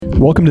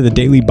Welcome to the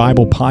Daily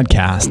Bible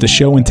Podcast, a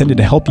show intended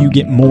to help you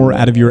get more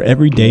out of your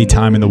everyday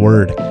time in the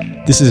Word.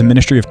 This is a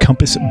ministry of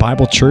Compass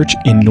Bible Church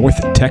in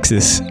North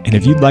Texas, and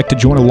if you'd like to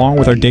join along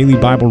with our daily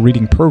Bible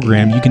reading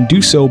program, you can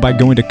do so by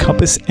going to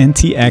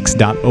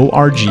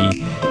compassntx.org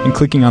and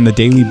clicking on the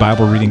Daily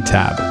Bible Reading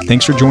tab.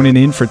 Thanks for joining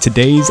in for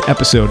today's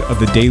episode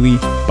of the Daily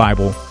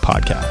Bible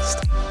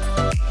Podcast.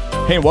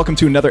 Hey, and welcome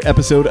to another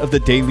episode of the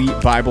Daily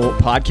Bible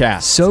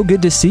Podcast. So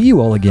good to see you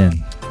all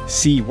again.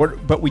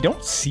 But we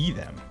don't see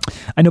them.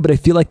 I know, but I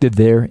feel like they're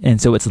there, and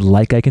so it's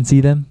like I can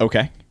see them.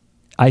 Okay.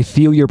 I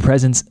feel your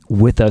presence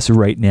with us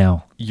right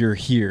now. You're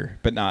here,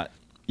 but not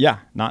in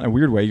a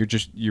weird way.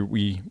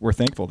 We're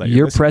thankful that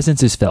your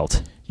presence is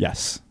felt.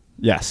 Yes.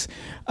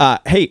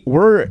 Hey,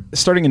 we're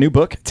starting a new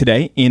book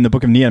today in the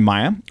book of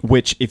Nehemiah,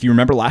 which, if you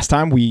remember last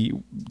time we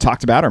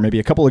talked about, or maybe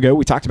a couple ago,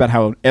 we talked about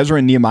how Ezra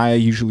and Nehemiah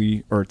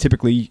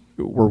typically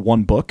were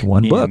one book.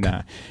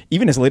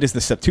 Even as late as the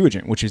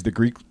Septuagint, which is the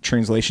Greek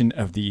translation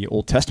of the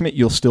Old Testament,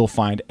 you'll still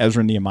find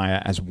Ezra and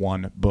Nehemiah as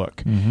one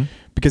book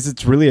because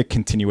it's really a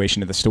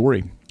continuation of the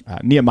story.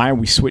 Nehemiah,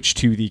 we switched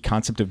to the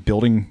concept of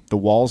building the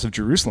walls of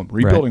Jerusalem,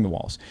 rebuilding the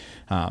walls.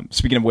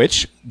 Speaking of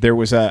which, there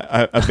was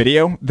a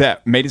video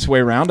that made its way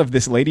around of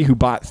this lady who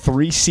bought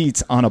 3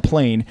 seats on a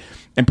plane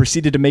and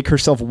proceeded to make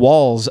herself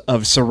walls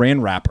of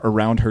saran wrap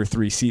around her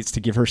 3 seats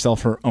to give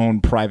herself her own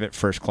private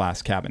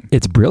first-class cabin.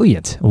 It's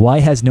brilliant.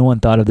 Why has no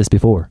one thought of this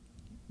before?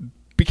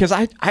 Because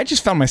I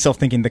just found myself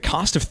thinking the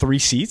cost of 3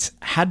 seats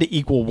had to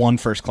equal 1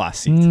 first-class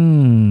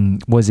seat.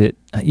 Was it?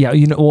 Yeah,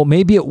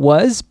 maybe it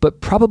was,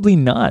 but probably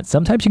not.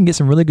 Sometimes you can get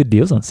some really good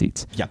deals on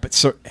seats. Yeah, but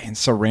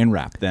saran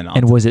wrap then.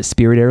 And was it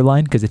Spirit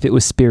Airline? Because if it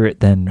was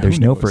Spirit, then there's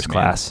no first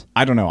class.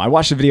 I don't know. I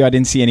watched the video. I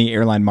didn't see any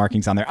airline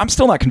markings on there. I'm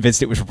still not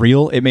convinced it was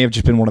real. It may have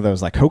just been one of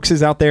those like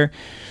hoaxes out there.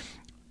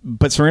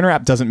 But saran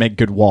wrap doesn't make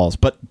good walls.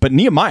 But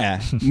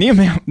Nehemiah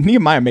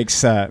makes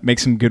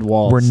some good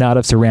walls. We're not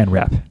of saran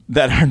wrap.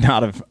 That are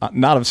not of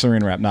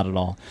saran wrap, not at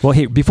all. Well,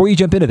 hey, before you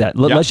jump into that,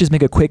 let's just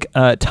make a quick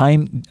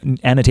time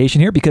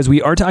annotation here, because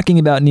we are talking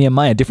about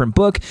Nehemiah, a different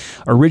book,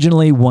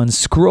 originally one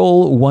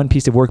scroll, one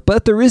piece of work,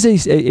 but there is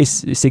a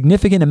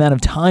significant amount of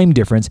time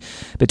difference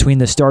between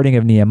the starting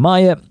of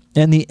Nehemiah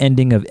and the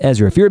ending of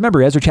Ezra. If you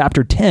remember, Ezra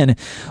chapter 10,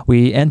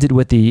 we ended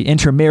with the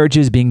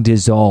intermarriages being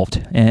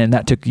dissolved, and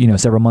that took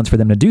several months for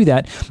them to do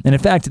that. And in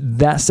fact,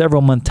 that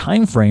several month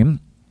time frame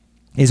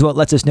is what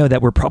lets us know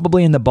that we're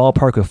probably in the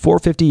ballpark of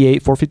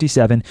 458,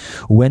 457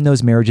 when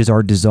those marriages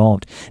are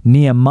dissolved.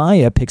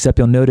 Nehemiah picks up,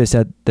 you'll notice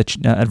at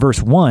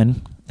verse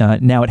 1,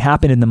 now it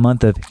happened in the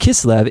month of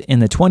Kislev in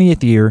the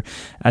 20th year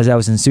as I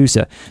was in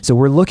Susa. So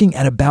we're looking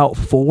at about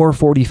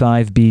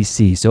 445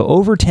 BC. So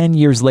over 10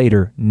 years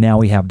later, now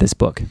we have this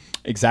book.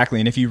 Exactly.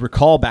 And if you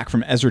recall back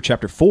from Ezra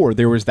chapter 4,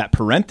 there was that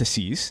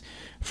parentheses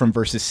from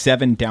verses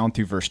 7 down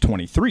through verse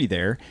 23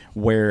 there,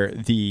 where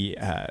the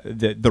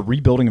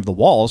rebuilding of the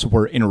walls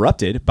were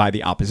interrupted by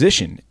the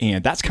opposition.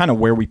 And that's kind of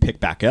where we pick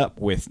back up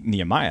with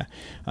Nehemiah,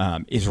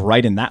 is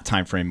right in that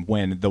time frame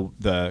when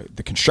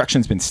the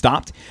construction's been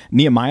stopped.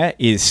 Nehemiah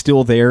is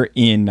still there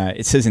in,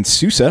 it says in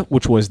Susa,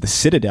 which was the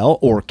citadel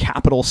or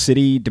capital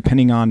city,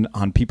 depending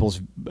on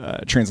people's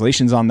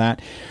translations on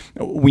that.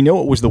 We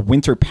know it was the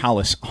winter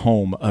palace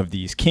home of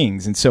these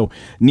kings. And so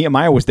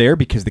Nehemiah was there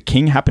because the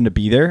king happened to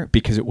be there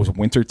because it was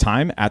winter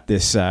time at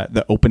this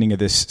the opening of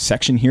this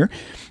section here.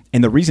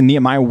 And the reason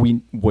Nehemiah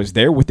was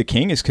there with the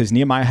king is because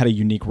Nehemiah had a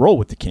unique role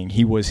with the king.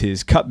 He was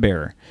his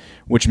cupbearer,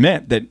 which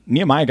meant that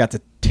Nehemiah got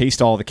to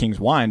taste all the king's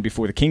wine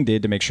before the king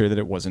did to make sure that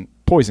it wasn't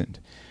poisoned.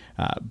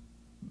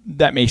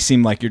 That may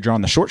seem like you're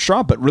drawing the short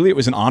straw, but really it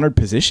was an honored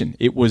position.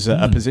 It was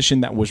a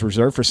position that was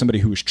reserved for somebody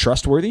who was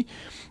trustworthy.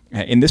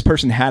 And this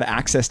person had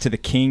access to the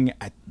king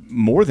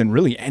more than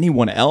really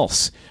anyone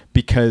else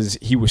because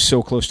he was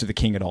so close to the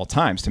king at all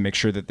times to make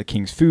sure that the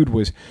king's food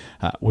was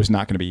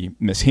not going to be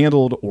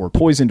mishandled or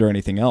poisoned or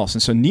anything else.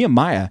 And so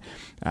Nehemiah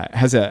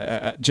has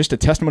just a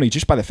testimony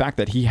just by the fact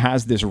that he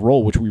has this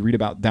role, which we read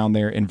about down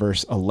there in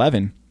verse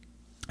 11.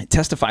 It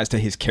testifies to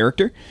his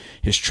character,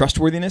 his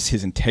trustworthiness,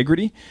 his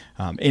integrity,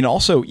 and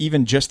also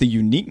even just the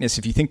uniqueness.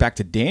 If you think back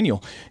to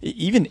Daniel,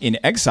 even in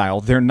exile,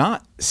 they're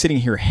not sitting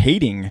here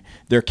hating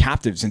their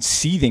captives and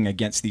seething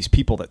against these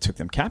people that took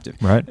them captive.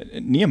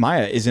 Right.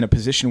 Nehemiah is in a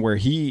position where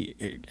he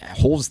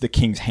holds the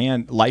king's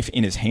life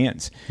in his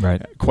hands,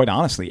 right? Quite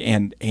honestly,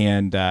 and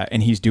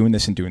he's doing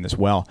this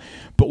well.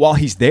 But while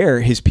he's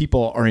there, his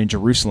people are in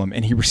Jerusalem,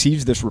 and he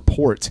receives this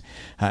report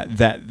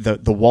that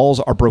the walls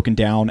are broken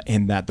down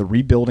and that the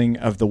rebuilding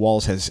of the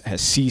walls has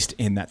ceased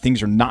and that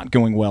things are not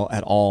going well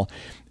at all.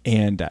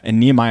 And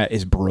Nehemiah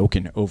is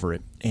broken over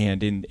it.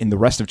 And in the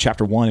rest of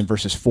chapter 1 in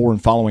verses 4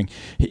 and following,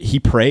 he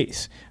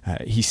prays.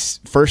 He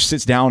first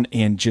sits down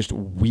and just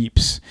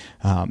weeps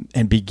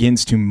and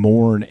begins to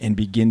mourn and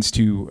begins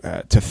to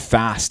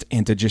fast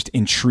and to just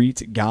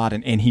entreat God.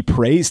 And he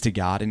prays to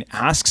God and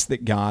asks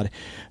that God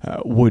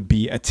would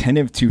be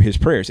attentive to his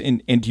prayers.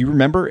 And do you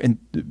remember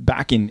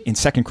back in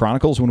 2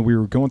 Chronicles when we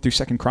were going through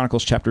 2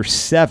 Chronicles chapter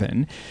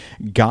 7,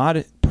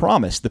 God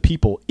promised the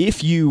people,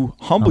 if you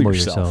humble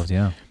yourself,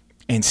 yeah,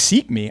 and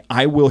seek me,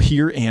 I will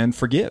hear and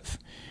forgive.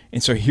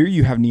 And so here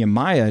you have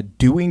Nehemiah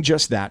doing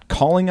just that,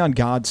 calling on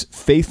God's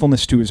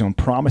faithfulness to his own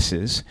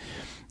promises,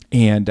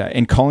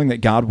 and calling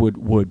that God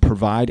would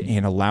provide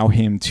and allow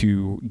him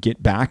to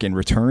get back and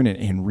return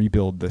and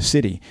rebuild the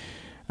city.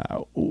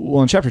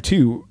 Well, in chapter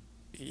 2,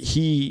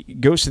 he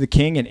goes to the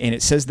king, and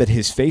it says that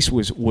his face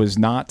was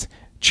not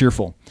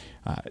cheerful.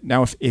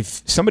 Now,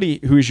 if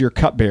somebody who is your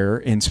cupbearer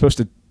and supposed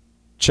to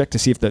check to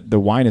see if the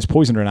wine is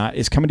poisoned or not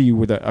is coming to you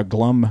with a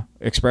glum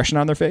expression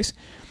on their face,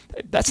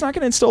 that's not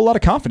going to instill a lot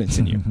of confidence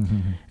in you.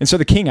 And so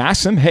the king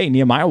asks him, hey,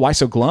 Nehemiah, why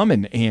so glum?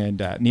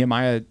 And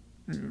Nehemiah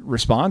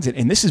responds,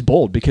 and this is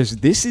bold because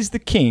this is the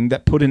king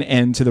that put an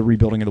end to the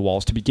rebuilding of the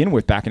walls to begin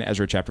with back in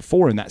Ezra chapter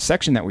 4 in that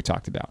section that we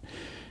talked about.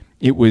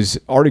 It was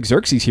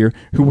Artaxerxes here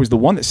who was the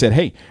one that said,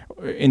 hey,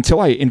 until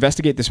I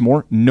investigate this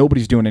more,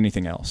 nobody's doing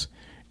anything else.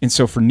 And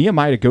so for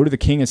Nehemiah to go to the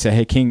king and say,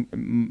 hey, king,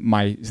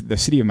 the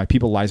city of my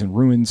people lies in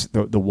ruins,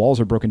 the walls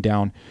are broken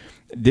down,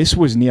 this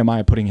was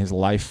Nehemiah putting his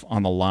life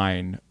on the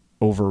line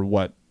over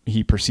what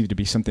he perceived to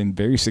be something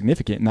very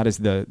significant, and that is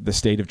the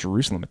state of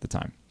Jerusalem at the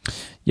time.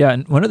 Yeah,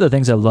 and one of the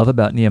things I love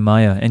about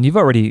Nehemiah, and you've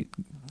already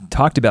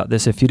talked about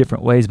this a few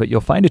different ways, but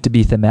you'll find it to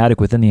be thematic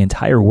within the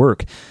entire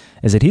work,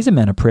 is that he's a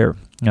man of prayer.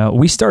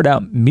 We start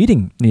out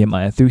meeting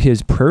Nehemiah through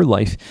his prayer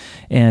life,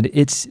 and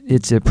it's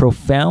a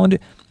profound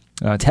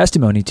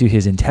testimony to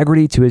his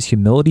integrity, to his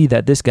humility,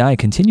 that this guy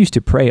continues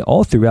to pray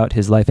all throughout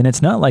his life. And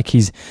it's not like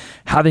he's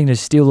having to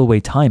steal away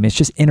time. It's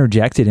just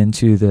interjected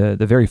into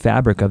the very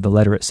fabric of the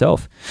letter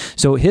itself.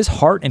 So his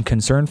heart and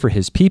concern for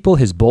his people,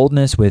 his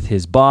boldness with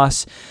his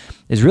boss,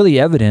 is really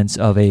evidence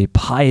of a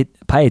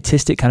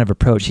pietistic kind of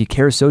approach. He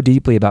cares so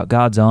deeply about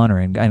God's honor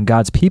and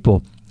God's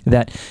people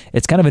that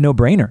it's kind of a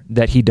no-brainer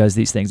that he does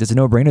these things. It's a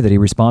no-brainer that he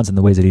responds in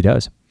the ways that he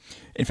does.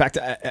 In fact,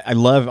 I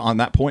love on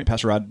that point,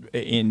 Pastor Rod,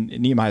 in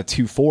Nehemiah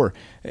 2:4,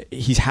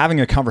 he's having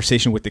a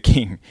conversation with the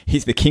king.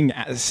 The king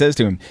says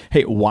to him,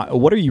 hey,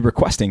 what are you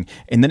requesting?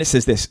 And then it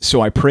says this,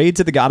 so I prayed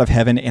to the God of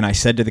heaven and I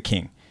said to the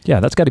king. Yeah,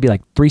 that's got to be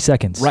like 3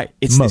 seconds. Right.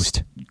 It's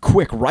most this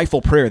quick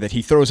rifle prayer that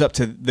he throws up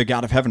to the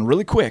God of heaven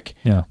really quick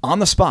on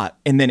the spot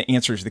and then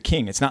answers the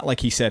king. It's not like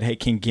he said, hey,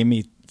 king, give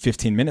me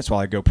 15 minutes while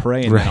I go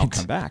pray and then I'll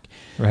come back.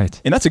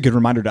 Right. And that's a good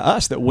reminder to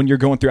us that when you're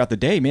going throughout the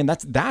day, man,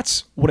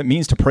 that's what it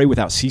means to pray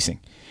without ceasing.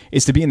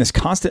 Is to be in this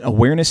constant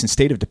awareness and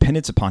state of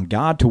dependence upon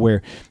God to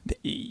where,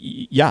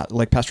 yeah,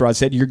 like Pastor Rod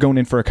said, you're going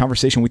in for a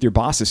conversation with your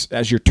boss.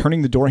 As you're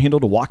turning the door handle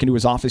to walk into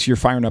his office, you're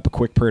firing up a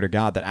quick prayer to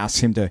God that asks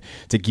him to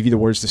give you the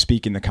words to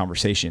speak in the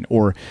conversation.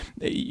 Or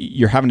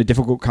you're having a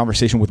difficult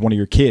conversation with one of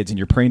your kids and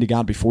you're praying to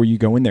God before you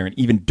go in there. And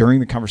even during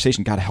the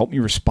conversation, God, help me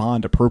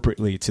respond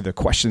appropriately to the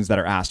questions that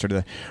are asked or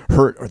the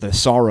hurt or the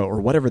sorrow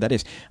or whatever that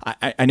is.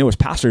 I know as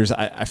pastors,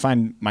 I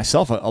find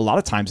myself a lot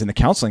of times in the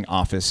counseling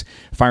office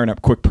firing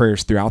up quick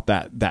prayers throughout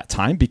that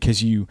time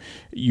because you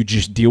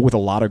just deal with a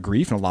lot of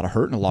grief and a lot of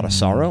hurt and a lot of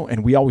sorrow.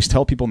 And we always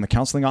tell people in the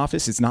counseling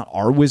office, it's not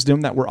our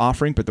wisdom that we're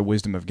offering, but the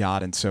wisdom of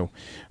God. And so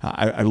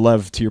I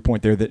love, to your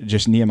point there, that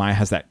just Nehemiah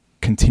has that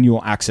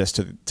continual access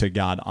to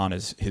God on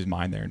his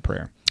mind there in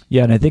prayer.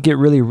 Yeah, and I think it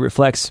really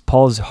reflects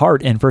Paul's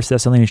heart in 1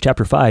 Thessalonians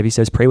chapter 5. He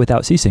says, pray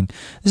without ceasing.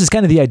 This is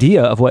kind of the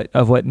idea of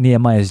what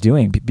Nehemiah is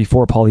doing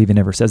before Paul even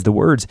ever says the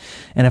words.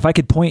 And if I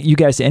could point you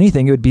guys to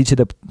anything, it would be to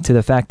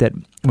the fact that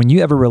when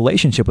you have a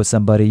relationship with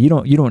somebody, you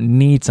don't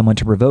need someone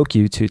to provoke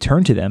you to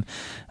turn to them.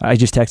 I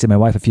just texted my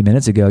wife a few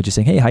minutes ago just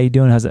saying, hey, how you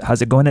doing?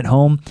 How's it going at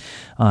home?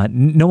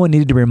 No one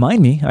needed to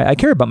remind me. I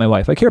care about my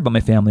wife. I care about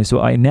my family. So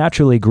I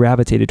naturally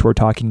gravitated toward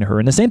talking to her.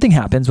 And the same thing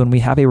happens when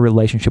we have a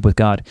relationship with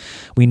God.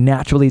 We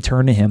naturally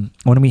turn to him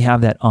when we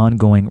have that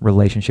ongoing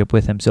relationship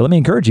with him. So let me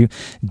encourage you,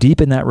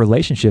 deepen that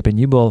relationship and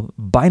you will,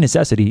 by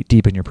necessity,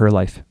 deepen your prayer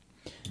life.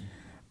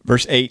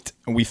 Verse 8,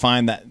 we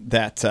find that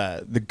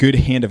the good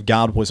hand of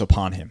God was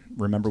upon him.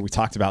 Remember, we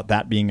talked about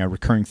that being a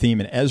recurring theme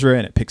in Ezra,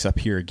 and it picks up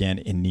here again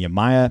in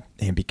Nehemiah.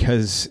 And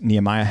because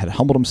Nehemiah had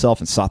humbled himself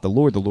and sought the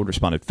Lord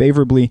responded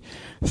favorably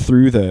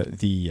through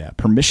the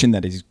permission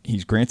that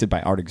he's granted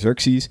by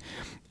Artaxerxes,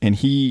 and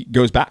he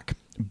goes back.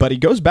 But he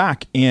goes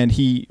back and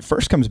he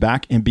first comes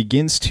back and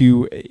begins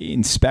to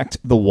inspect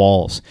the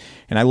walls.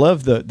 And I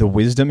love the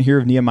wisdom here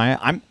of Nehemiah.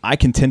 I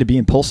can tend to be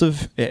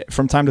impulsive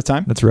from time to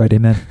time. That's right.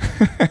 Amen.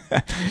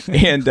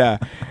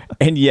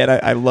 And yet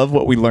I love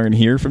what we learn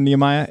here from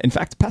Nehemiah. In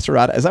fact, Pastor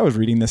Rod, as I was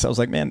reading this, I was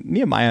like, man,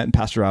 Nehemiah and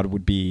Pastor Rod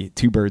would be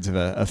two birds of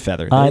a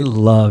feather. I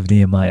love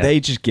Nehemiah. They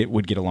just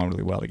would get along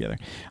really well together.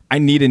 I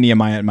need a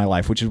Nehemiah in my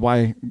life, which is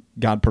why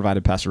God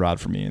provided Pastor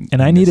Rod for me.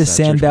 And I need a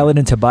Sanballat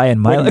and Tobiah in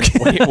my life.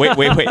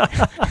 Wait.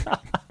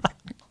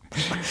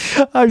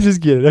 I'm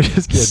just kidding.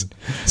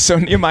 So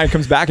Nehemiah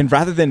comes back, and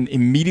rather than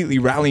immediately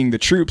rallying the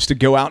troops to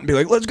go out and be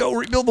like, let's go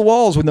rebuild the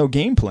walls with no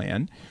game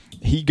plan,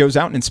 he goes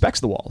out and inspects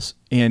the walls,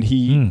 and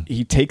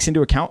he takes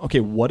into account,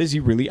 okay, what is he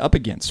really up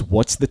against?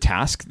 What's the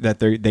task that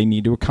they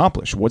need to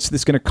accomplish? What's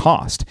this going to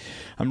cost?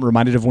 I'm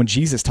reminded of when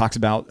Jesus talks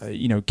about,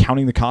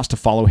 counting the cost to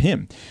follow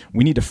him.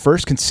 We need to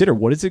first consider,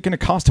 what is it going to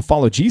cost to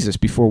follow Jesus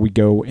before we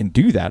go and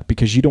do that?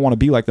 Because you don't want to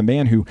be like the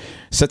man who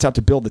sets out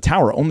to build the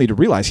tower only to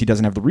realize he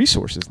doesn't have the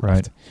resources left.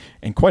 Right.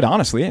 And quite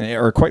honestly,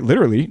 or quite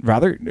literally,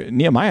 rather,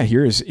 Nehemiah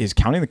here is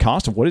counting the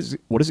cost of what is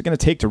it going to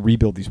take to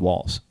rebuild these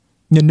walls.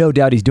 No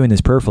doubt he's doing this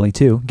prayerfully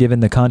too,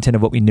 given the content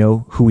of what we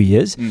know who he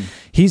is.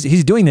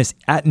 He's doing this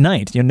at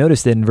night. You'll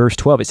notice that in verse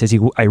 12 it says,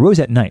 I rose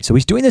at night. So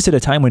he's doing this at a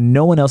time when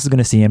no one else is going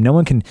to see him. No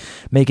one can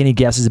make any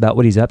guesses about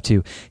what he's up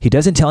to. He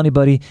doesn't tell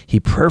anybody. He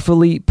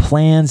prayerfully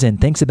plans and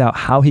thinks about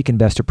how he can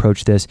best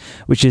approach this,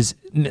 which is,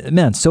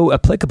 so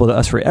applicable to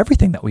us for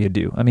everything that we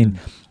do. I mean,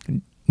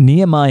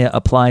 Nehemiah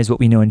applies what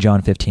we know in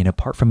John 15.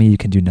 Apart from me, you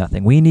can do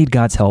nothing. We need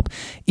God's help,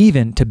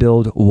 even to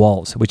build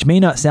walls, which may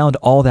not sound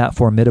all that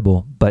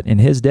formidable, but in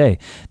his day,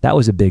 that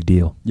was a big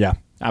deal. Yeah,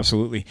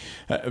 absolutely.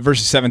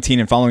 Verses 17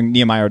 and following,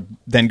 Nehemiah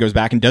then goes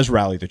back and does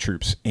rally the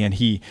troops, and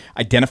he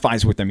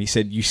identifies with them. He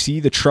said, you see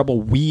the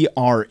trouble we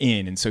are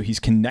in. And so he's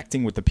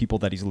connecting with the people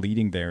that he's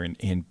leading there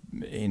and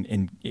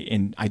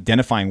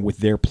identifying with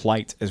their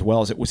plight as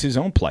well as it was his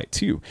own plight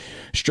too.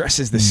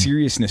 Stresses the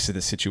seriousness of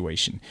the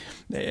situation.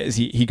 As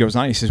he goes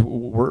on, he says,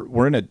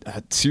 we're in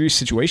a serious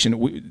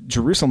situation.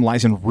 Jerusalem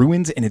lies in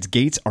ruins and its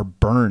gates are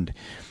burned.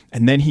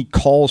 And then he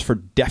calls for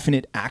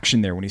definite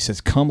action there when he says,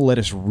 come, let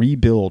us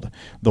rebuild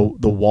the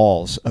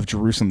walls of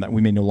Jerusalem that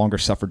we may no longer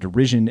suffer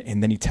derision.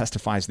 And then he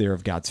testifies there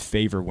of God's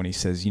favor when he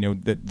says,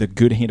 the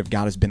good hand of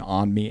God has been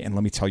on me, and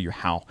let me tell you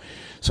how.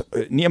 So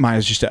Nehemiah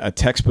is just a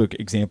textbook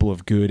example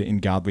of good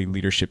and godly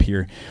leadership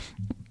here.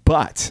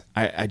 But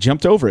I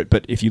jumped over it.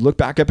 But if you look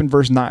back up in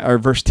verse 9 or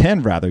verse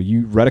 10, rather,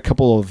 you read a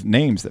couple of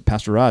names that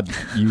Pastor Rod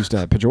used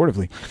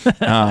pejoratively.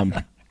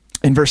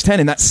 In verse 10,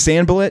 and that's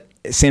Sanballat,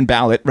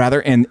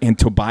 and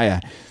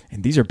Tobiah.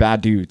 And these are bad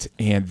dudes,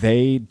 and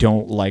they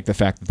don't like the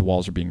fact that the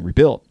walls are being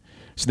rebuilt.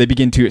 So they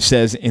begin to, it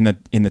says in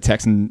the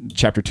text in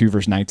chapter 2,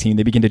 verse 19,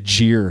 they begin to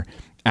jeer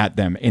at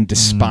them and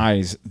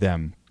despise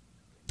them.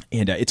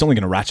 And it's only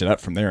going to ratchet up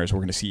from there, as we're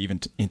going to see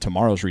even in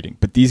tomorrow's reading.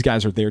 But these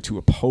guys are there to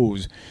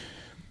oppose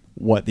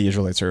what the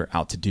Israelites are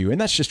out to do.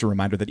 And that's just a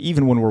reminder that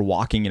even when we're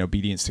walking in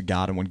obedience to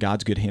God and when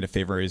God's good hand of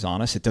favor is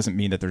on us, it doesn't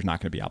mean that there's not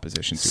going to be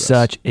opposition to us.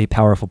 Such a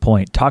powerful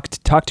point. Talk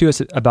to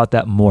us about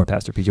that more,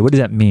 Pastor PJ. What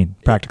does that mean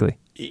practically?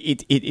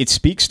 It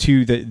speaks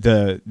to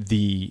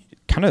the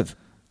kind of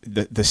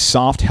the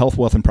soft health,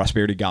 wealth, and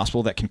prosperity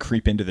gospel that can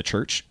creep into the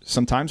church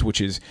sometimes, which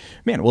is,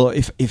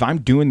 if I'm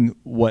doing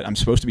what I'm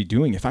supposed to be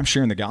doing, if I'm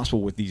sharing the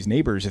gospel with these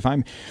neighbors, if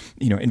I'm,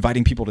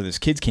 inviting people to this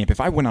kids camp,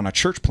 if I went on a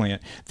church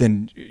plant,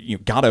 then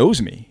God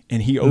owes me,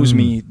 and he owes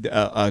me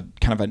a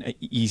kind of an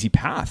easy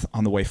path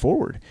on the way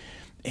forward.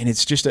 And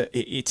it's just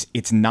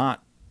it's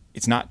not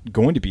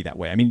going to be that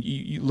way. I mean,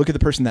 you look at the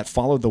person that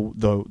followed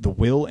the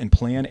will and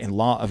plan and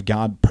law of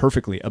God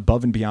perfectly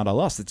above and beyond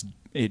all else. It's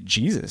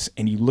Jesus.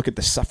 And you look at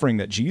the suffering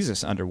that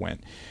Jesus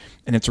underwent.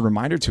 And it's a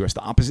reminder to us,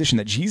 the opposition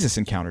that Jesus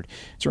encountered.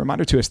 It's a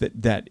reminder to us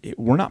that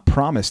we're not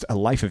promised a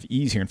life of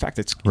ease here. In fact,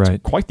 it's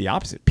quite the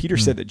opposite. Peter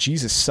said that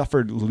Jesus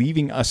suffered,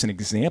 leaving us an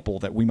example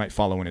that we might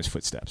follow in his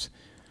footsteps.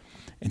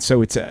 And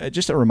so it's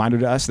just a reminder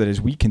to us that as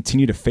we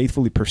continue to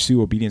faithfully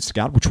pursue obedience to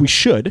God, which we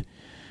should,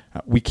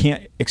 we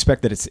can't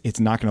expect that it's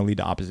not going to lead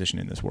to opposition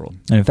in this world.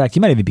 And in fact,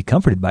 you might even be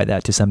comforted by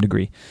that to some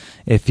degree.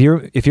 If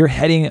you're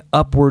heading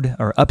upward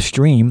or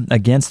upstream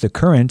against the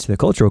current, the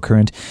cultural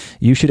current,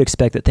 you should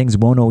expect that things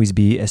won't always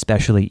be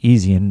especially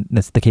easy. And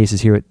that's the case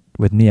here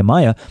with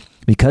Nehemiah.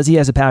 Because he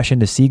has a passion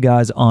to see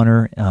God's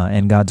honor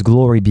and God's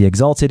glory be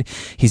exalted,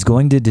 he's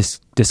going to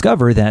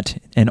discover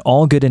that in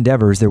all good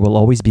endeavors, there will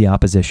always be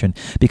opposition,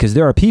 because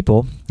there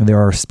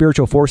are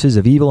spiritual forces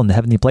of evil in the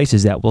heavenly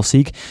places that will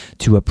seek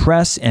to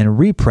oppress and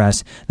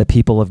repress the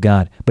people of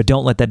God. But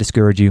don't let that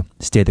discourage you.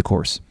 Stay the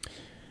course.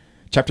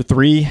 Chapter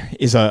 3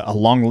 is a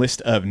long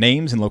list of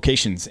names and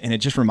locations, and it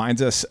just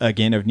reminds us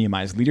again of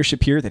Nehemiah's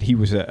leadership here, that he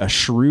was a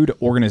shrewd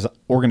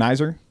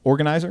organizer.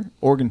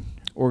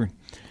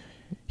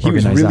 He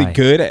was really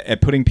good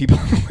at putting people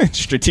in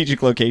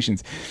strategic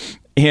locations,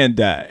 and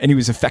he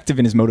was effective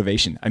in his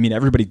motivation. I mean,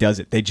 everybody does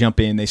it. They jump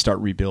in, they start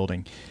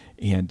rebuilding,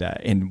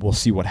 and we'll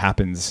see what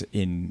happens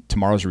in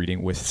tomorrow's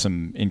reading with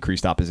some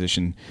increased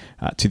opposition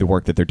to the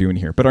work that they're doing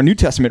here. But our New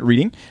Testament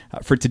reading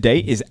for today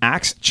is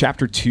Acts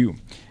chapter 2.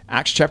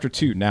 Acts chapter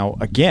 2. Now,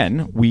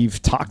 again,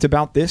 we've talked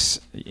about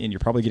this, and you're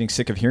probably getting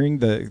sick of hearing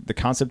the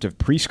concept of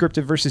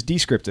prescriptive versus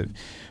descriptive,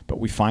 but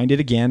we find it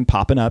again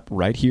popping up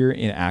right here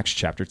in Acts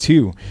chapter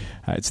 2.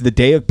 It's the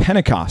day of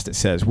Pentecost, it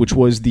says, which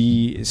was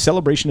the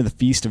celebration of the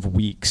Feast of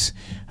Weeks,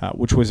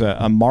 which was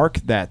a mark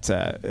that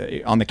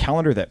on the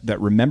calendar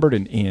that remembered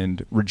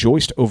and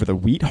rejoiced over the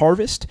wheat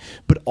harvest,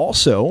 but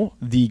also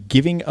the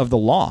giving of the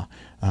law.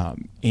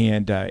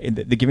 And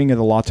the giving of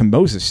the law to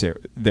Moses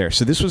there.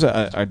 So this was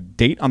a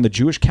date on the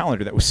Jewish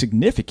calendar that was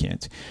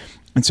significant.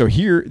 And so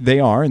here they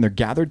are, and they're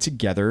gathered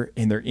together,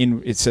 and they're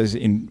in, it says,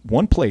 in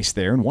one place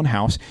there, in one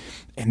house,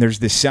 and there's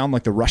this sound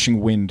like the rushing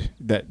wind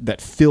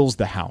that fills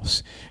the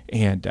house.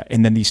 And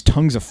then these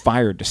tongues of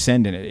fire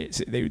descend, and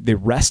they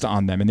rest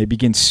on them, and they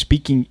begin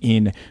speaking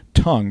in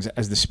tongues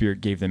as the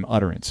Spirit gave them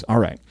utterance. All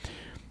right.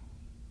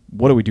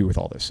 What do we do with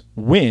all this?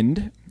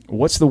 Wind.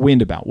 What's the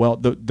wind about? Well,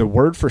 the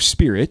word for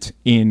spirit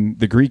in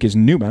the Greek is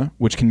pneuma,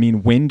 which can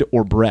mean wind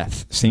or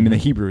breath. Same in the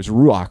Hebrew is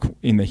ruach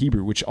in the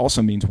Hebrew, which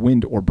also means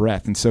wind or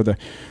breath. And so the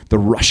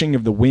rushing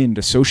of the wind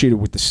associated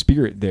with the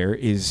Spirit there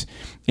is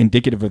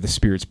indicative of the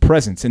Spirit's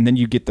presence. And then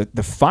you get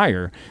the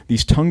fire,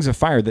 these tongues of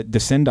fire that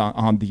descend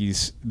on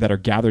these that are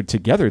gathered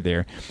together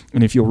there.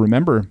 And if you'll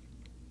remember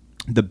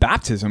the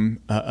baptism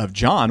of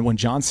John, when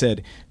John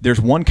said, there's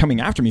one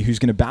coming after me who's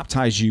going to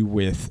baptize you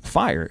with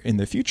fire in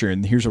the future.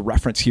 And here's a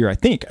reference here, I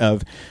think,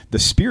 of the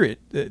Spirit,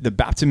 the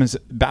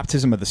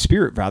baptism of the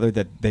Spirit, rather,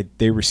 that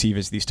they receive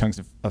as these tongues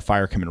of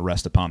fire come and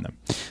rest upon them.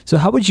 So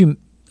how would you,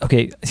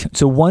 okay,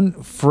 so one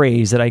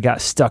phrase that I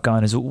got stuck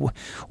on is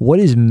what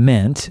is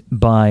meant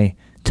by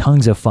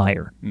tongues of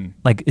fire?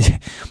 Like,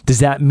 does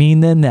that mean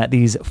then that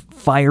these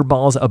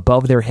fireballs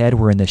above their head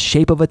were in the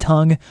shape of a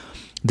tongue?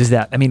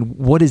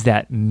 What does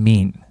that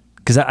mean?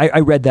 Because I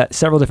read that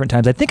several different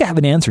times. I think I have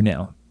an answer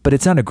now, but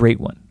it's not a great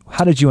one.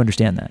 How did you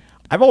understand that?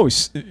 I've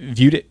always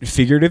viewed it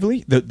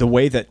figuratively, the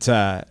way that,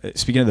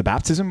 speaking of the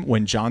baptism,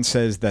 when John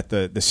says that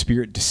the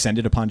Spirit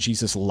descended upon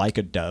Jesus like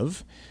a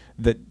dove,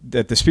 that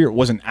the Spirit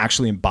wasn't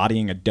actually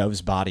embodying a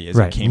dove's body as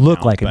it came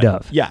looked out, like a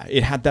dove. Yeah,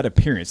 it had that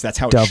appearance. That's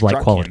how it dove-like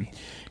struck quality. him.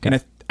 Okay.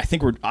 And I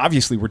think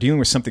we're dealing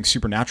with something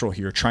supernatural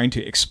here, trying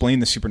to explain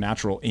the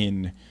supernatural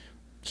in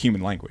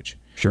human language.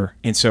 Sure.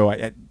 And so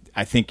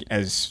I think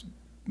as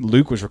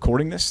Luke was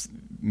recording this,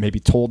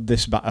 maybe told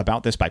this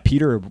about this by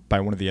Peter or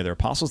by one of the other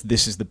apostles,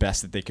 this is the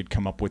best that they could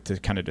come up with to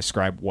kind of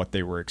describe what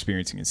they were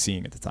experiencing and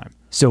seeing at the time.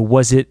 So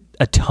was it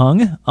a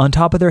tongue on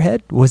top of their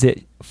head? Was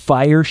it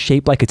fire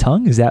shaped like a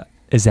tongue? Is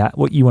that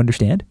what you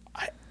understand?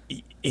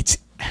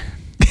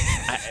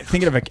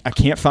 Thinking of a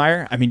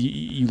campfire, I mean,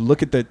 you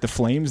look at the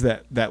flames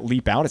that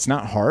leap out. It's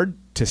not hard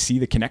to see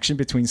the connection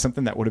between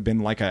something that would have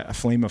been like a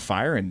flame of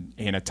fire and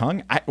a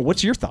tongue.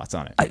 What's your thoughts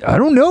on it? I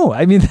don't know.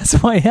 I mean, that's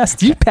why I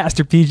asked you,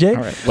 Pastor PJ.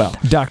 All right. Well,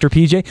 Dr.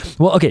 PJ.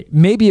 Well, okay,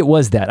 maybe it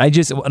was that.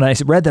 When I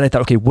read that, I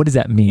thought, okay, what does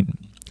that mean?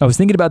 I was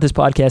thinking about this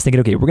podcast, thinking,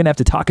 okay, we're going to have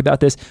to talk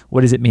about this.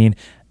 What does it mean?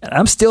 And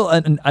I'm still,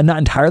 I'm not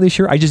entirely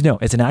sure. I just know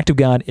it's an act of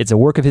God. It's a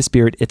work of His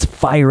Spirit. It's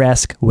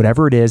fire-esque,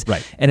 whatever it is.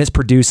 Right. And it's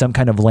produced some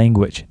kind of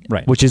language,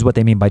 right, which is what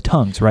they mean by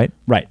tongues, right?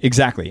 Right,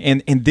 exactly.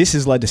 And this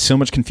has led to so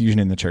much confusion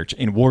in the church.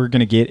 And we're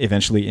going to get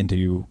eventually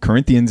into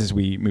Corinthians as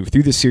we move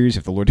through this series,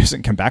 if the Lord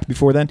doesn't come back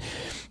before then.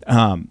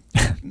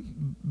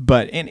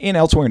 But and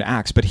elsewhere in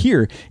Acts. But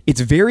here,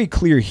 it's very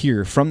clear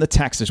here from the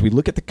text as we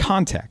look at the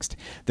context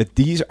that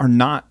these are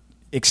not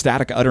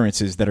ecstatic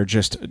utterances that are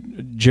just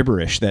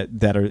gibberish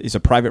is a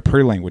private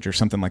prayer language or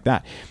something like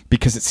that,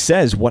 because it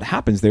says what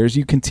happens there as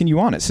you continue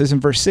on. It says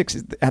in verse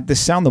 6, at this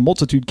sound the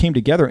multitude came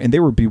together and they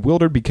were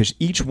bewildered because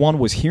each one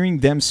was hearing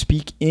them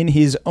speak in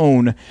his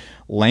own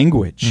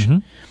language. Mm-hmm.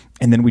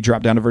 And then we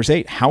drop down to verse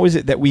 8. How is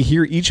it that we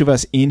hear each of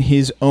us in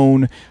his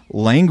own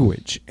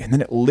language? And then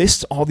it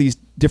lists all these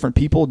different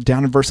people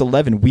down in verse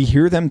 11. We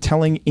hear them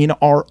telling in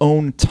our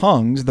own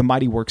tongues the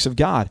mighty works of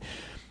God.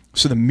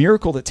 So the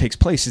miracle that takes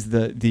place is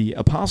the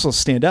apostles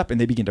stand up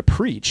and they begin to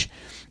preach.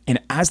 And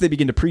as they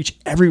begin to preach,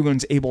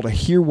 everyone's able to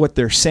hear what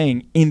they're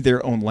saying in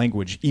their own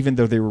language, even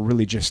though they were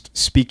really just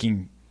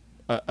speaking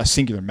a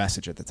singular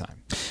message at the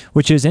time.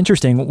 Which is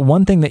interesting.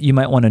 One thing that you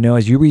might want to know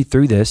as you read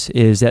through this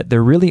is that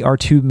there really are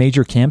two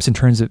major camps in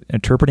terms of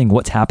interpreting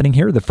what's happening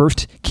here. The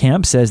first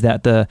camp says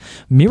that the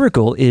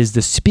miracle is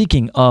the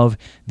speaking of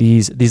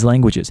these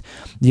languages.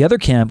 The other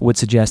camp would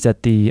suggest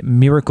that the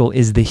miracle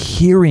is the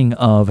hearing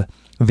of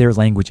their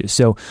languages.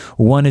 So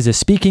one is a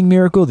speaking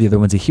miracle, the other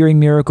one's a hearing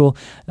miracle.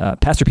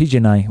 Pastor PJ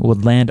and I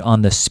would land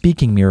on the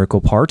speaking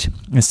miracle part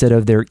instead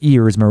of their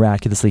ears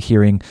miraculously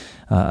hearing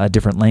a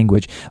different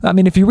language. I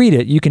mean, if you read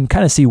it, you can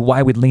kind of see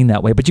why we'd lean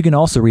that way, but you can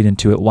also read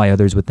into it why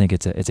others would think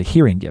it's a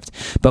hearing gift.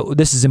 But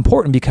this is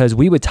important because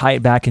we would tie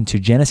it back into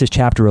Genesis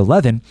chapter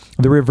 11,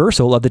 the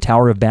reversal of the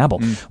Tower of Babel,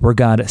 where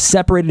God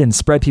separated and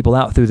spread people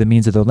out through the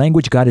means of their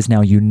language. God is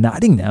now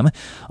uniting them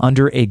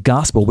under a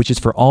gospel, which is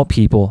for all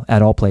people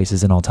at all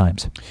places and all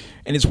times.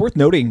 And it's worth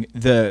noting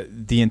the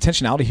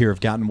intentionality here of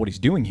God and what He's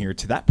doing here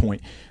to that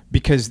point,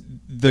 because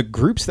the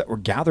groups that were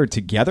gathered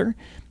together,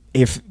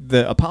 if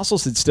the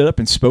apostles had stood up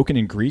and spoken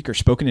in Greek or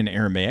spoken in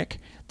Aramaic,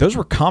 those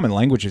were common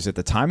languages at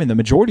the time, and the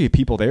majority of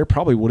people there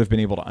probably would have been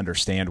able to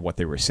understand what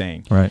they were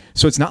saying. Right.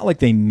 So it's not like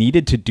they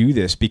needed to do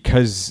this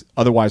because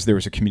otherwise there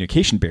was a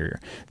communication barrier.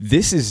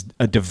 This is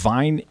a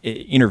divine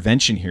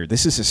intervention here.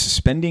 This is a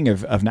suspending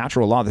of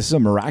natural law. This is a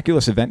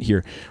miraculous event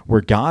here where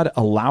God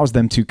allows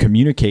them to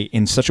communicate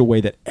in such a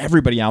way that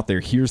everybody out there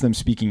hears them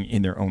speaking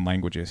in their own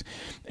languages.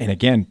 And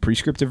again,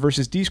 prescriptive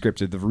versus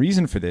descriptive. The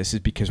reason for this is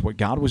because what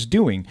God was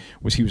doing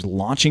was He was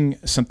launching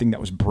something that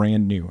was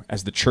brand new.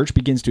 As the church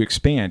begins to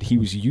expand, He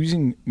was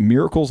using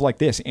miracles like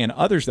this and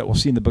others that we'll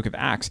see in the book of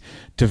Acts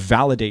to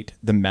validate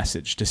the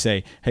message, to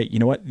say, hey, you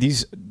know what?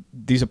 These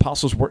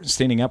apostles weren't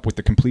standing up with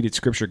the completed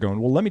scripture going,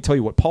 well, let me tell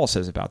you what Paul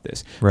says about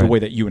this, the way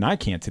that you and I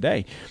can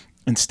today.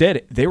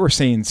 Instead, they were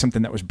saying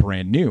something that was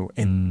brand new,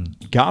 and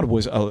God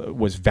was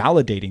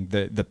validating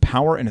the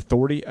power and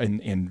authority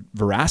and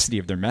veracity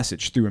of their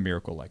message through a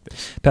miracle like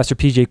this. Pastor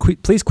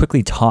PJ, please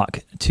quickly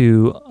talk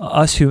to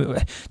our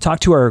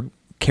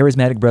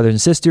charismatic brothers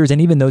and sisters, and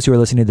even those who are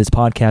listening to this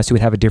podcast who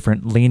would have a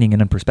different leaning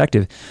and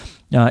perspective.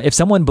 If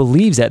someone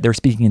believes that they're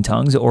speaking in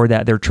tongues or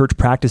that their church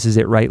practices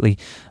it rightly,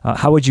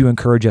 how would you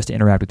encourage us to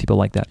interact with people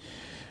like that?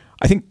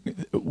 I think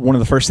one of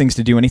the first things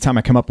to do anytime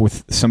I come up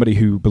with somebody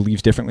who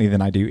believes differently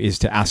than I do is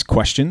to ask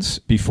questions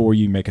before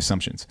you make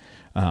assumptions,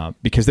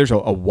 because there's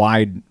a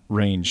wide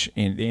range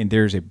and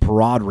there's a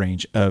broad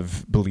range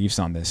of beliefs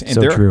on this. And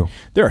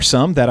there are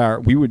some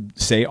that we would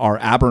say are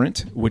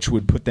aberrant, which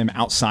would put them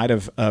outside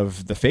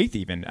of the faith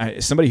even.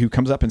 Somebody who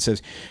comes up and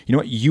says, you know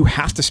what, you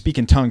have to speak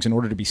in tongues in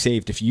order to be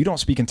saved. If you don't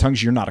speak in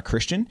tongues, you're not a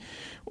Christian.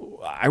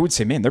 I would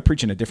say, man, they're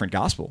preaching a different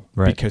gospel,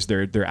 because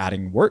they're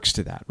adding works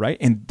to that, right?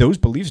 And those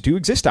beliefs do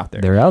exist out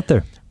there. They're out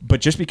there.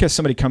 But just because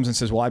somebody comes and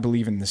says, well, I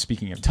believe in the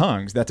speaking of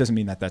tongues, that doesn't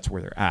mean that that's where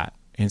they're at.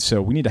 And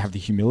so we need to have the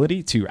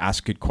humility to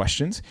ask good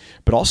questions,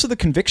 but also the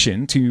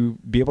conviction to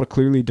be able to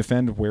clearly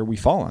defend where we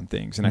fall on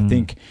things. And I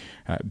think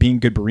being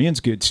good Bereans,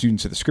 good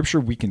students of the scripture,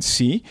 we can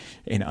see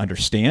and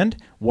understand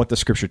what the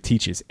scripture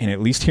teaches. And at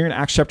least here in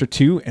Acts chapter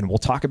 2, and we'll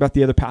talk about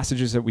the other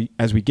passages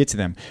as we get to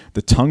them,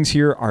 the tongues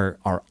here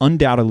are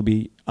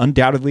undoubtedly and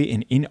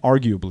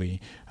inarguably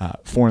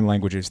foreign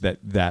languages that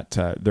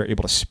they're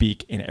able to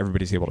speak and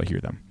everybody's able to hear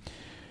them.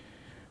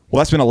 Well,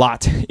 that's been a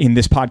lot in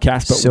this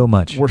podcast, but so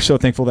much. We're so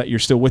thankful that you're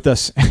still with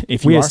us.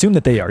 If we assume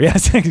that they are,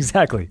 yes,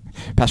 exactly.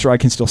 Pastor, I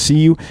can still see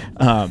you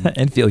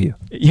and feel you.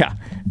 Yeah,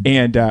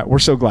 and we're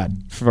so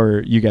glad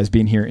for you guys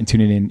being here and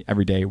tuning in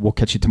every day. We'll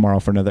catch you tomorrow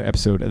for another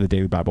episode of the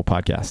Daily Bible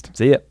Podcast.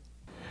 See ya.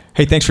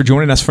 Hey, thanks for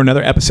joining us for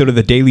another episode of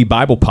the Daily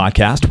Bible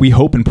Podcast. We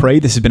hope and pray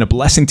this has been a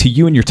blessing to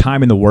you and your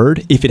time in the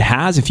Word. If it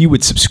has, if you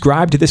would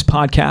subscribe to this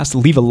podcast,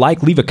 leave a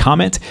like, leave a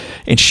comment,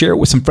 and share it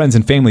with some friends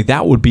and family,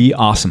 that would be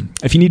awesome.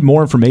 If you need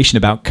more information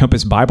about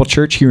Compass Bible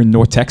Church here in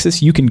North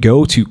Texas, you can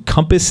go to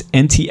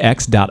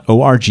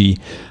compassntx.org.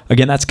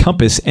 Again, that's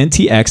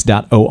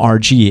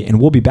compassntx.org,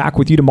 and we'll be back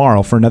with you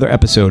tomorrow for another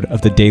episode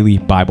of the Daily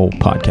Bible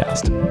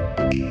Podcast.